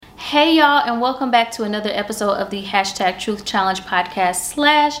Hey y'all, and welcome back to another episode of the hashtag Truth Challenge podcast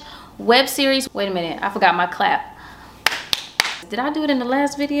slash web series. Wait a minute, I forgot my clap. Did I do it in the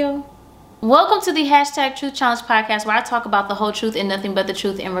last video? Welcome to the hashtag Truth Challenge podcast, where I talk about the whole truth and nothing but the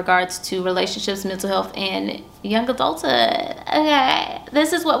truth in regards to relationships, mental health, and young adulthood. Okay,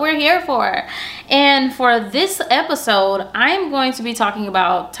 this is what we're here for. And for this episode, I'm going to be talking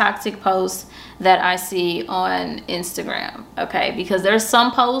about toxic posts that I see on Instagram. Okay, because there's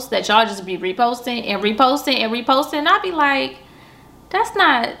some posts that y'all just be reposting and reposting and reposting, and I'll be like, that's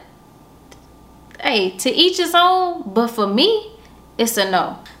not, hey, to each his own, but for me, it's a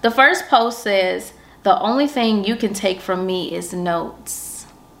no. The first post says, the only thing you can take from me is notes.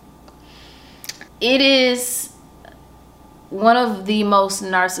 It is one of the most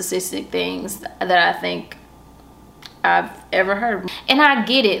narcissistic things that I think I've ever heard. And I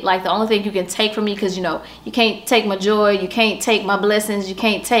get it. Like, the only thing you can take from me, because, you know, you can't take my joy, you can't take my blessings, you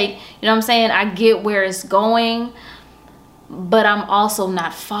can't take, you know what I'm saying? I get where it's going, but I'm also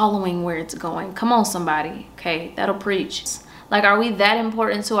not following where it's going. Come on, somebody. Okay, that'll preach. Like, are we that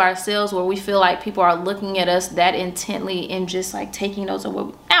important to ourselves where we feel like people are looking at us that intently and just like taking notes of what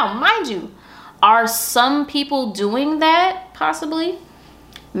we... Now, mind you, are some people doing that? Possibly.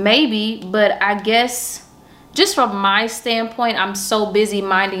 Maybe. But I guess just from my standpoint, I'm so busy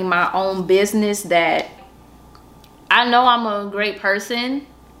minding my own business that I know I'm a great person.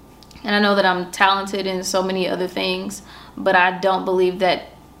 And I know that I'm talented in so many other things. But I don't believe that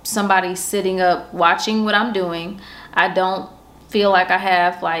somebody's sitting up watching what I'm doing. I don't feel like I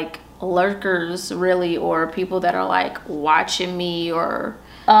have like lurkers really, or people that are like watching me, or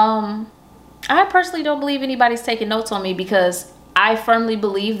I personally don't believe anybody's taking notes on me, because I firmly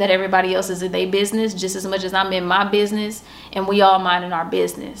believe that everybody else is in their business just as much as I'm in my business, and we all minding our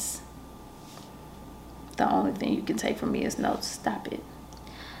business. The only thing you can take from me is notes. Stop it.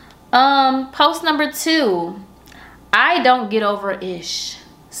 Post number 2, I don't get over ish,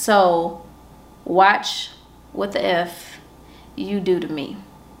 so watch what the F you do to me.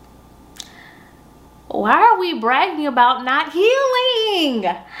 Why are we bragging about not healing?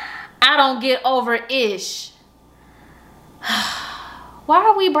 I don't get over ish. Why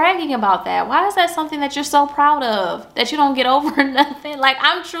are we bragging about that? Why is that something that you're so proud of, that you don't get over nothing? Like,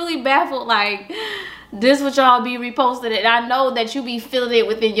 I'm truly baffled. Like, this what y'all be reposting, and I know that you be feeling it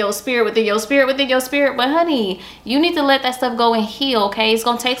within your spirit, within your spirit, within your spirit, but honey, you need to let that stuff go and heal. Okay, it's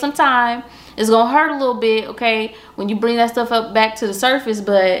gonna take some time. It's gonna hurt a little bit, okay, when you bring that stuff up back to the surface,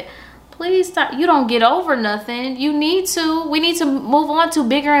 but please stop. You don't get over nothing. You need to. We need to move on to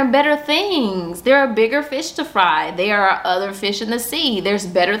bigger and better things. There are bigger fish to fry. There are other fish in the sea. There's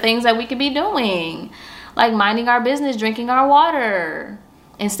better things that we could be doing, like minding our business, drinking our water,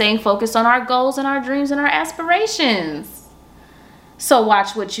 and staying focused on our goals and our dreams and our aspirations. So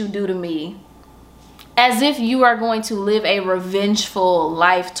watch what you do to me. As if you are going to live a revengeful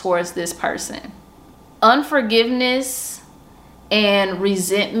life towards this person. Unforgiveness and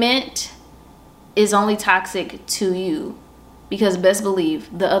resentment is only toxic to you, because best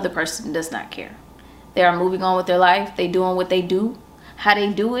believe the other person does not care. They are moving on with their life. They doing what they do, how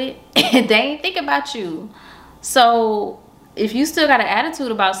they do it, and they ain't think about you. So if you still got an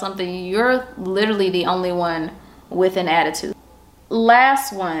attitude about something, you're literally the only one with an attitude.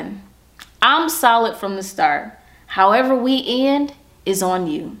 Last one. I'm solid from the start. However we end is on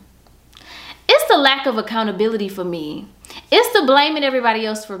you. It's the lack of accountability for me. It's the blaming everybody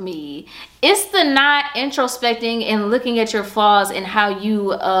else for me. It's the not introspecting and looking at your flaws and how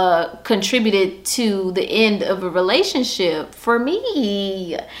you contributed to the end of a relationship for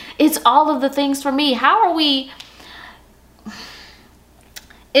me. It's all of the things for me. How are we?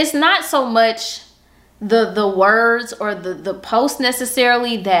 It's not so much the words or the post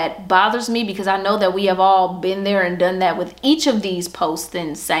necessarily that bothers me, because I know that we have all been there and done that with each of these posts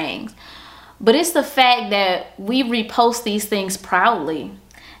and sayings. But it's the fact that we repost these things proudly,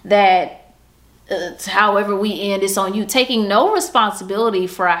 that however we end, it's on you, taking no responsibility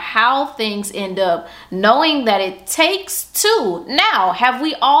for how things end up, knowing that it takes two. Now, have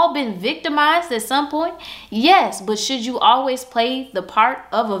we all been victimized at some point? Yes, but should you always play the part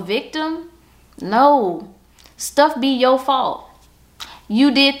of a victim? No. Stuff be your fault.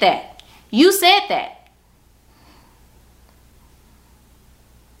 You did that. You said that.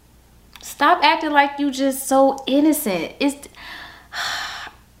 Stop acting like you just so innocent. It's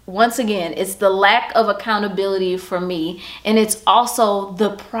once again, it's the lack of accountability for me, and it's also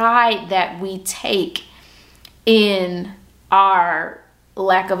the pride that we take in our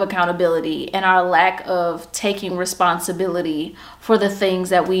lack of accountability and our lack of taking responsibility for the things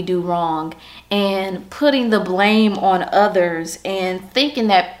that we do wrong, and putting the blame on others and thinking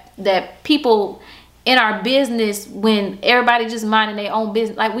that that people in our business, when everybody just minding their own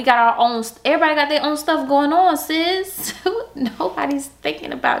business, like we got our own, everybody got their own stuff going on, sis. Nobody's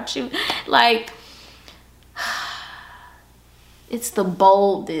thinking about you. Like, it's the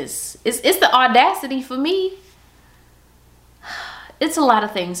boldness, it's the audacity for me. It's a lot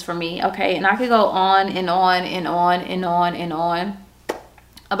of things for me, okay? And I could go on and on and on and on and on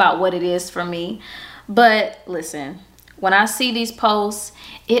about what it is for me. But listen, when I see these posts,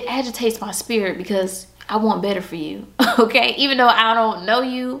 it agitates my spirit because I want better for you, okay? Even though I don't know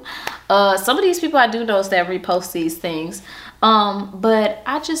you, some of these people I do know that repost these things. But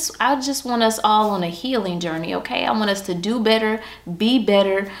I just want us all on a healing journey, okay? I want us to do better, be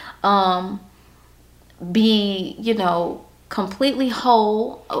better, be, you know, completely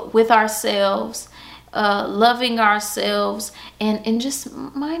whole with ourselves, loving ourselves, and just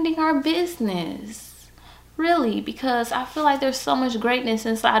minding our business. Really, because I feel like there's so much greatness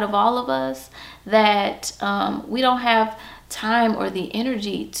inside of all of us that we don't have time or the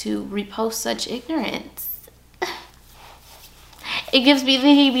energy to repost such ignorance. It gives me the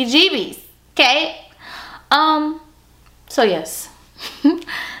heebie-jeebies, okay? So yes,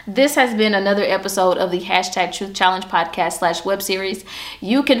 this has been another episode of the Hashtag Truth Challenge podcast / web series.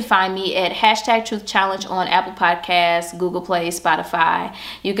 You can find me at Hashtag Truth Challenge on Apple Podcasts, Google Play, Spotify.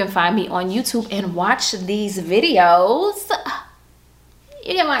 You can find me on YouTube and watch these videos.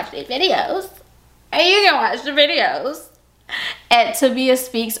 You can watch these videos. And you can watch the videos at Tamia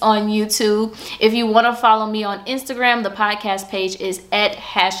Speaks on YouTube. If you want to follow me on Instagram, the podcast page is at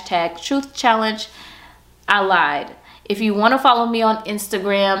Hashtag Truth Challenge. I lied. If you want to follow me on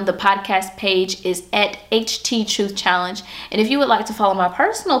Instagram, the podcast page is at HT Truth Challenge. And if you would like to follow my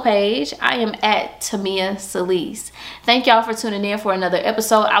personal page, I am at Tamia Celise. Thank y'all for tuning in for another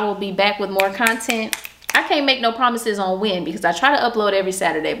episode. I will be back with more content. I can't make no promises on when because I try to upload every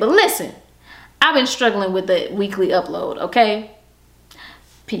Saturday. But listen, I've been struggling with the weekly upload, okay?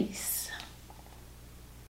 Peace.